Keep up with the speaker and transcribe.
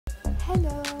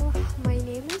Hello, my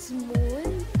name is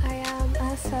Moon. I am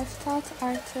a self-taught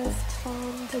artist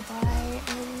from Dubai,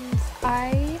 and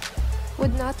I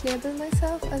would not label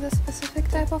myself as a specific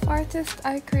type of artist.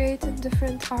 I create in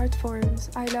different art forms.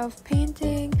 I love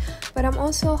painting, but I'm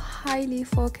also highly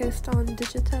focused on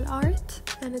digital art,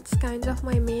 and it's kind of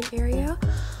my main area.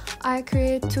 I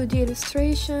create 2D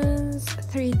illustrations,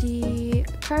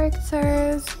 3D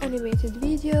characters, animated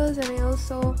videos, and I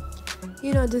also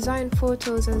design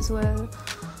photos as well.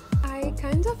 I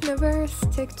kind of never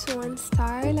stick to one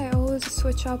style. I always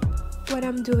switch up what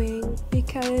I'm doing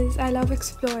because I love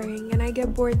exploring and I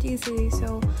get bored easily,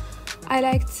 so I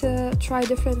like to try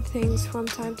different things from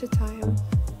time to time.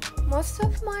 Most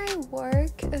of my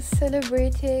work is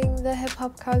celebrating the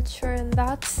hip-hop culture, and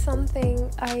that's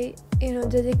something I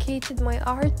dedicated my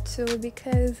art to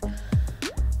because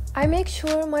I make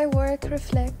sure my work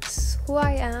reflects who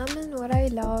I am and what I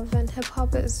love, and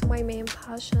hip-hop is my main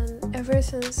passion. Ever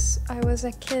since I was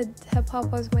a kid,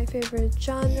 hip-hop was my favorite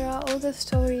genre. All the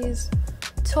stories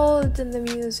told in the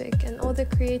music and all the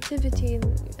creativity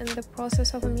in the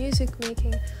process of music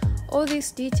making, all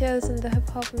these details in the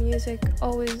hip-hop music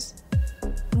always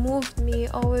moved me,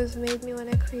 always made me want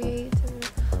to create,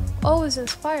 and always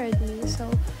inspired me.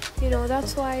 So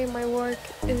that's why my work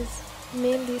is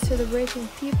mainly celebrating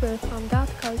people from that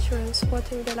culture and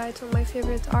spotting the light on my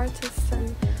favorite artists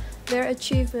and their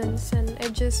achievements, and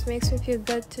it just makes me feel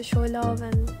good to show love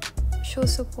and show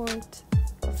support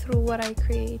through what I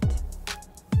create.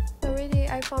 So really,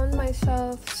 I found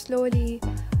myself slowly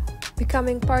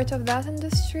becoming part of that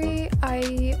industry.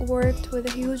 I worked with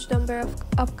a huge number of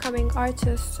upcoming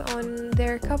artists on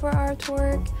their cover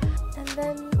artwork, and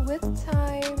then with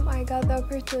time I got the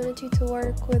opportunity to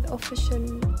work with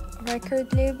official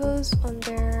record labels on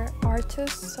their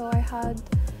artists. So I had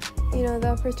the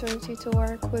opportunity to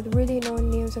work with really known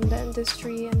names in the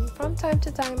industry, and from time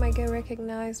to time I get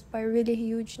recognized by really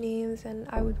huge names and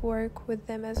I would work with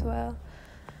them as well.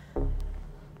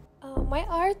 My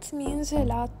art means a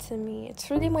lot to me.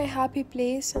 It's really my happy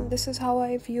place, and this is how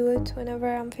I view it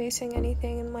whenever I'm facing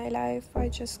anything in my life. I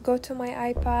just go to my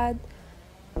iPad,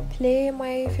 play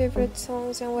my favorite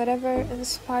songs, and whatever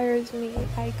inspires me,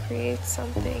 I create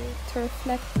something to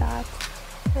reflect that.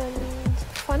 And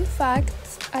fun fact,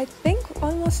 I think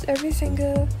almost every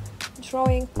single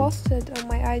drawing posted on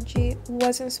my IG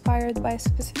was inspired by a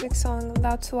specific song.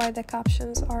 That's why the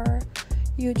captions are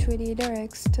usually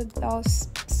lyrics to those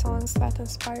songs that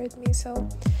inspired me. So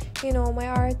my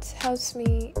art helps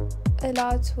me a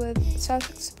lot with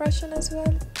self-expression as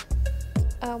well.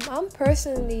 I'm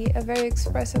personally a very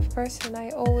expressive person. I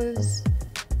always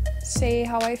say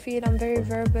how I feel. I'm very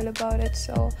verbal about it,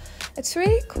 so it's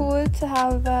really cool to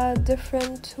have a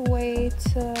different way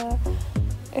to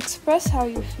express how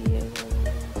you feel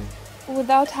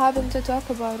without having to talk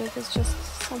about it. It's just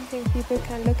something people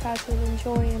can look at and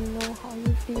enjoy and know how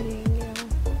you're feeling.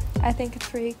 I think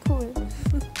it's really cool.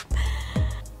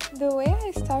 The way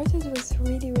I started was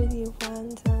really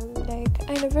random. Like,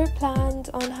 I never planned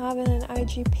on having an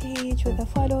IG page with a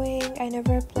following. I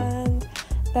never planned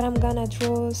that I'm gonna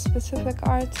draw a specific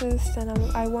artist and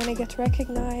I want to get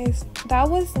recognized. That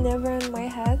was never in my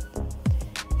head.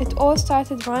 It all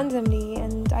started randomly,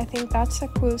 and I think that's a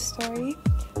cool story.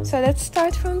 So let's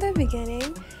start from the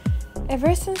beginning.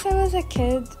 Ever since I was a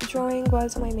kid, drawing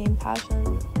was my main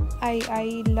passion.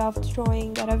 I loved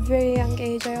drawing at a very young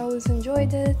age. I always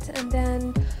enjoyed it, and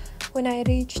then when I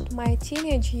reached my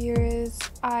teenage years,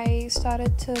 I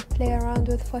started to play around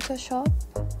with Photoshop,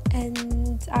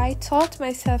 and I taught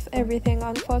myself everything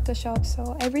on Photoshop.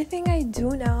 So everything I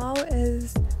do now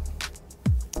is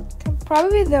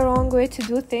probably the wrong way to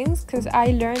do things because I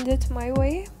learned it my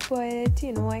way, but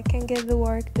I can get the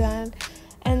work done.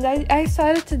 And I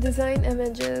started to design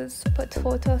images, put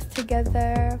photos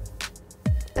together,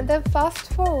 and then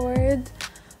fast forward,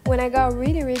 when I got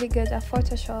really good at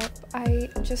Photoshop, I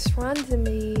just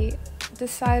randomly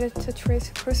decided to trace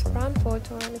a Chris Brown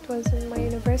photo, and it was in my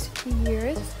university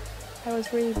years. I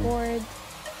was really bored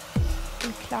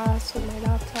in class with my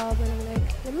laptop, and I'm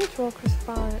like, let me draw Chris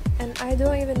Brown. And I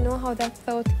don't even know how that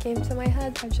thought came to my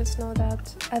head. I just know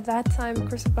that at that time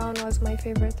Chris Brown was my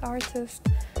favorite artist,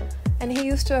 and he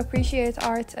used to appreciate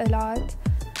art a lot.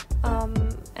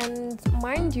 And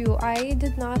mind you, I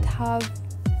did not have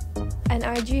an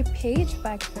IG page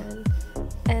back then,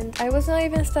 and I was not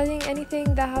even studying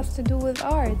anything that has to do with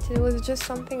art. It was just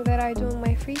something that I do in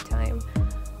my free time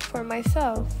for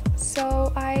myself.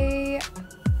 So I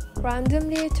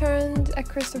randomly turned a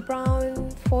Chris Brown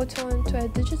photo into a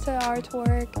digital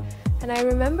artwork, and I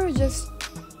remember just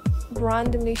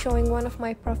randomly showing one of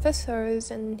my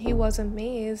professors, and he was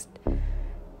amazed.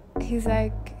 he's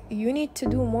like, you need to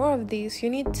do more of these, you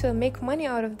need to make money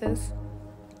out of this.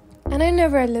 And I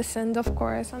never listened, of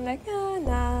course. I'm like,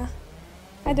 nah,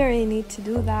 I don't really need to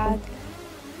do that.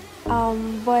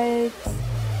 But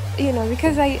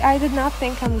because I did not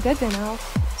think I'm good enough,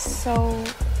 so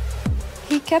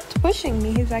he kept pushing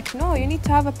me. He's like, no, you need to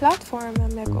have a platform.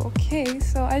 I'm like, okay.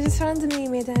 So I just randomly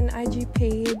made an IG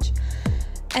page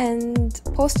and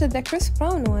posted the Chris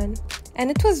Brown one. And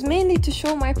it was mainly to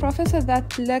show my professor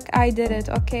that, look, I did it,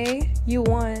 okay? You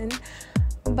won.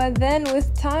 But then with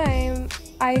time,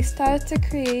 I started to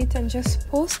create and just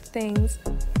post things.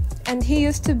 And he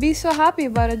used to be so happy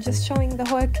about it, just showing the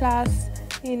whole class,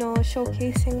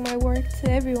 showcasing my work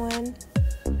to everyone.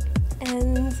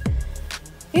 And,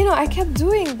 I kept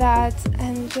doing that,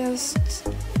 and just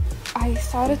I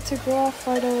started to grow a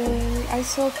following. I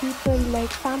saw people like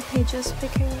fan pages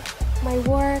picking my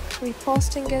work,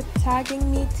 reposting it, tagging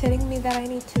me, telling me that I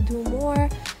need to do more.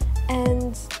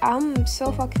 And I'm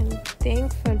so fucking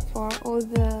thankful for all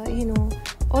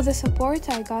the support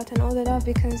I got and all the love,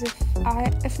 because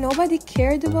if nobody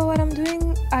cared about what I'm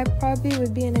doing, I probably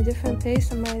would be in a different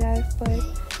place in my life. But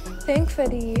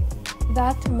thankfully,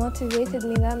 that motivated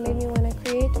me, that made me want to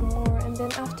create more. And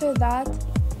then after that,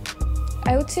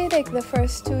 I would say like the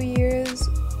first 2 years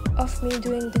of me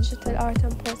doing digital art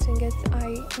and posting it,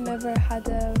 I never had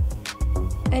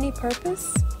any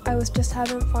purpose. I was just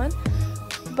having fun.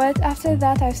 But after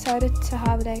that, I started to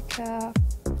have like a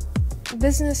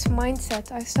business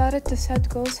mindset. I started to set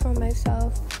goals for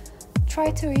myself,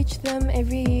 try to reach them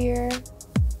every year.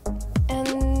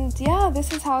 And yeah,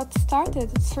 this is how it started.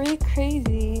 It's really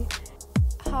crazy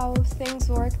how things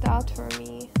worked out for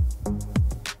me.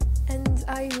 And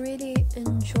I really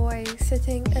enjoy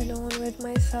sitting alone with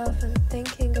myself and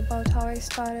thinking about how I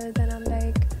started. And I'm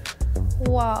like,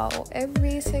 wow,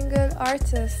 every single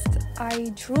artist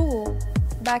I drew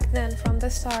back then from the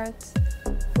start,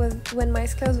 when my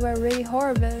skills were really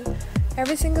horrible,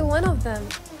 every single one of them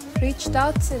reached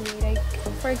out to me. Like,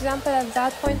 for example, at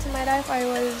that point in my life, I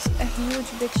was a huge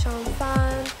Big Sean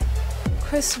fan,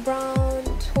 Chris Brown,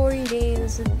 Tory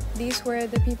Lanez. These were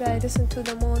the people I listened to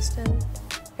the most, and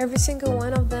every single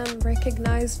one of them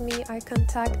recognized me. I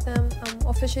contact them. I'm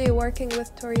officially working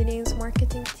with Tory Lanez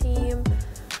marketing team.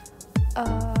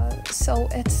 So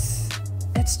it's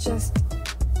just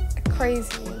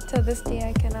crazy. To this day,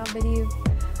 I cannot believe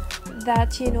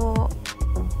that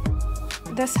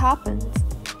this happened.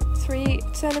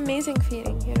 It's an amazing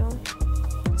feeling,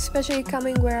 especially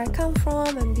coming where I come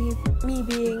from and me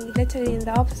being literally in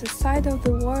the opposite side of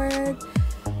the world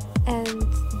and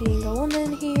being a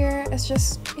woman here. It's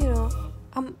just,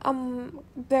 I'm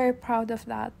very proud of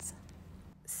that.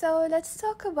 So let's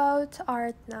talk about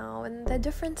art now and the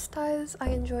different styles I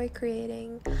enjoy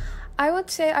creating. I would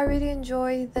say I really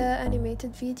enjoy the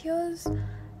animated videos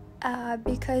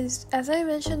because, as I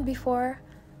mentioned before,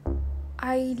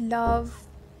 I love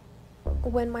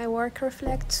when my work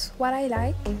reflects what I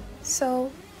like.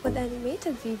 So with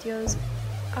animated videos,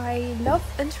 I love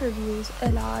interviews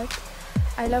a lot.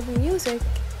 I love music,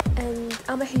 and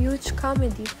I'm a huge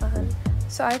comedy fan.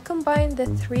 So I combine the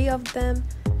three of them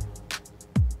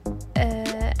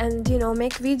and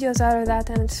make videos out of that,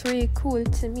 and it's really cool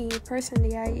to me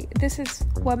personally. This is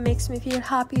what makes me feel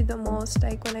happy the most,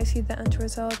 like when I see the end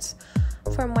results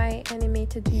for my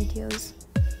animated videos.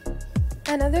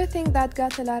 Another thing that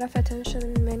got a lot of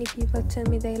attention, many people tell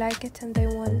me they like it and they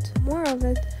want more of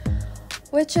it,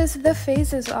 which is the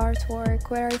phases artwork,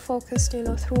 where I focused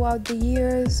throughout the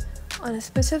years on a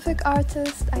specific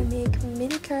artist. I make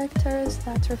mini characters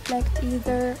that reflect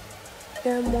either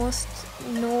their most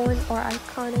known or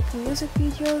iconic music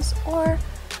videos or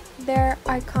their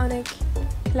iconic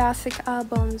classic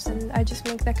albums, and I just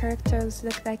make the characters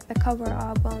look like the cover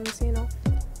albums.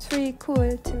 It's really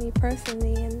cool to me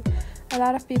personally, and a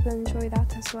lot of people enjoy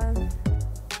that as well.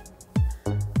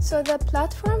 So the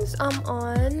platforms I'm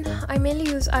on, I mainly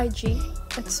use IG.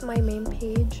 It's my main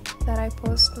page that I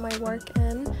post my work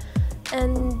in,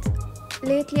 and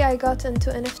lately I got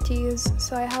into NFTs,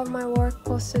 so I have my work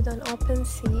posted on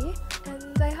OpenSea,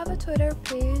 and I have a Twitter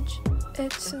page.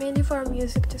 It's mainly for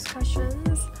music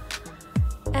discussions,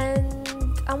 and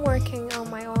I'm working on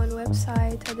my own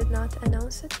website. I did not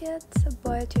announce it yet,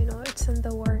 but it's in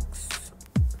the works.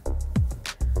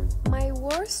 My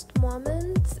worst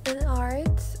moment in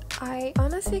art, I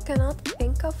honestly cannot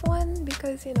think of one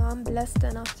because I'm blessed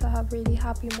enough to have really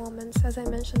happy moments. As I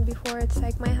mentioned before, it's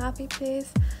like my happy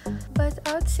place. But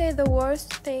I would say the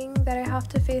worst thing that I have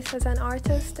to face as an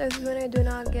artist is when I do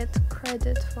not get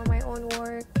credit for my own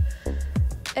work.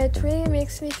 It really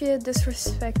makes me feel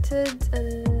disrespected,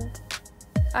 and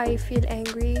I feel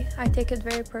angry. I take it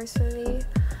very personally.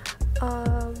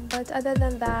 But other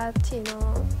than that,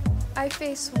 I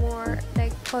face more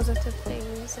like positive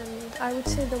things, and I would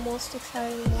say the most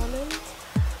exciting moment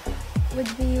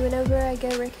would be whenever I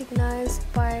get recognized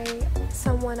by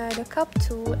someone I look up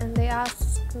to and they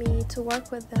ask me to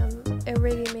work with them. It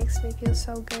really makes me feel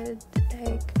so good.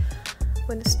 Like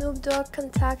when Snoop Dogg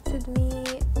contacted me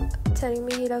telling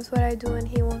me he loves what I do and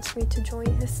he wants me to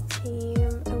join his team,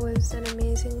 it was an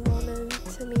amazing moment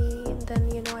to me. And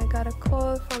then I got a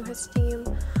call from his team,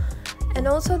 and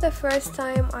also the first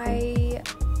time I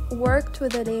worked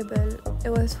with a label, it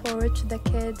was for Rich the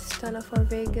Kid, Stunna for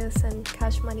Vegas, and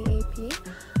Cash Money AP.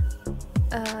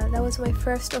 That was my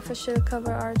first official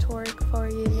cover artwork for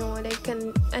like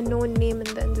a known name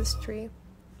in the industry.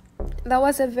 That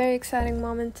was a very exciting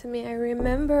moment to me. I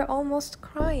remember almost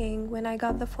crying when I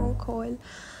got the phone call,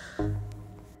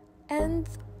 and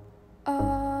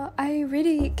I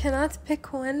really cannot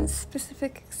pick one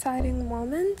specific exciting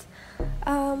moment.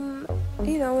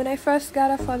 When I first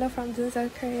got a follow from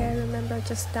ZetroVerse, I remember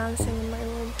just dancing in my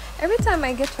room. Every time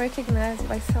I get recognized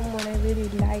by someone I really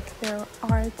like their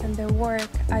art and their work,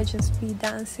 I just be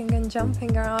dancing and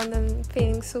jumping around and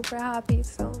feeling super happy.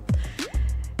 So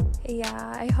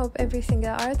yeah, I hope every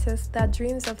single artist that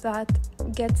dreams of that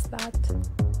gets that.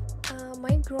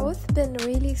 My growth been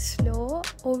really slow.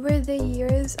 Over the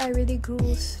years, I really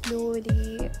grew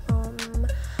slowly.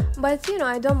 But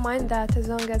I don't mind that as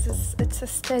long as it's a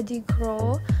steady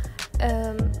grow.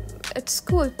 It's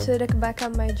cool to look back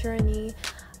at my journey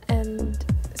and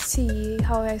see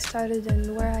how I started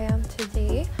and where I am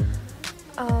today.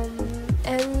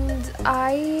 And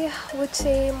I would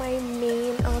say my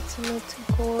main ultimate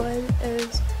goal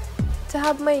is to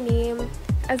have my name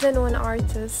as a known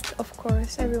artist. Of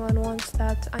course, everyone wants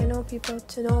that. I know people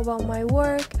to know about my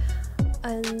work,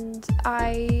 and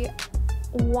I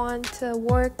want to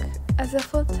work as a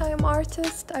full-time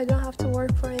artist. I don't have to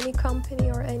work for any company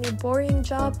or any boring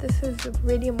job. This is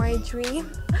really my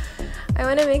dream. I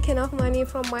want to make enough money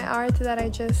from my art that I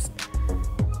just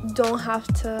don't have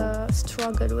to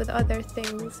struggle with other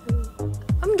things. And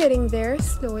I'm getting there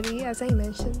slowly, as I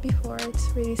mentioned before. It's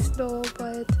really slow,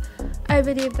 but I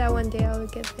believe that one day I will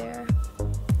get there.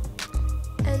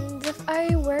 And if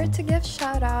I were to give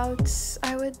shout outs,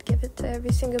 I would give it to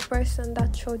every single person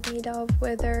that showed me love,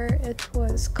 whether it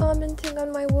was commenting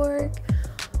on my work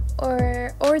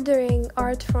or ordering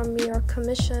art from me or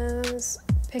commissions,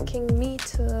 picking me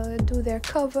to do their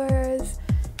covers,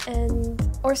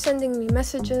 or sending me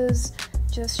messages,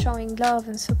 just showing love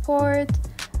and support,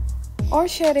 or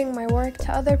sharing my work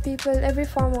to other people. Every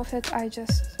form of it I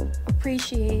just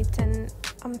appreciate, and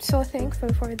I'm so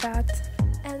thankful for that.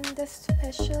 And a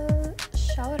special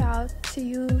shout out to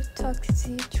you,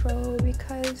 Tukzetro,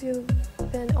 because you've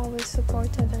been always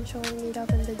supportive and showing me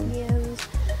love in the DMs.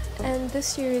 And this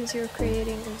series you're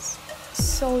creating is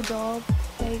so dope.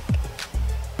 Like,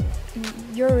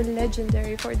 you're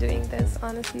legendary for doing this,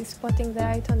 honestly, spotting the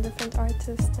light on different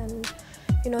artists and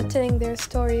telling their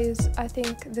stories. I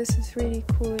think this is really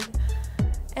cool,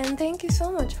 and thank you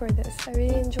so much for this. I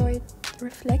really enjoyed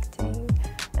reflecting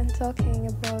and talking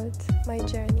about my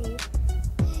journey.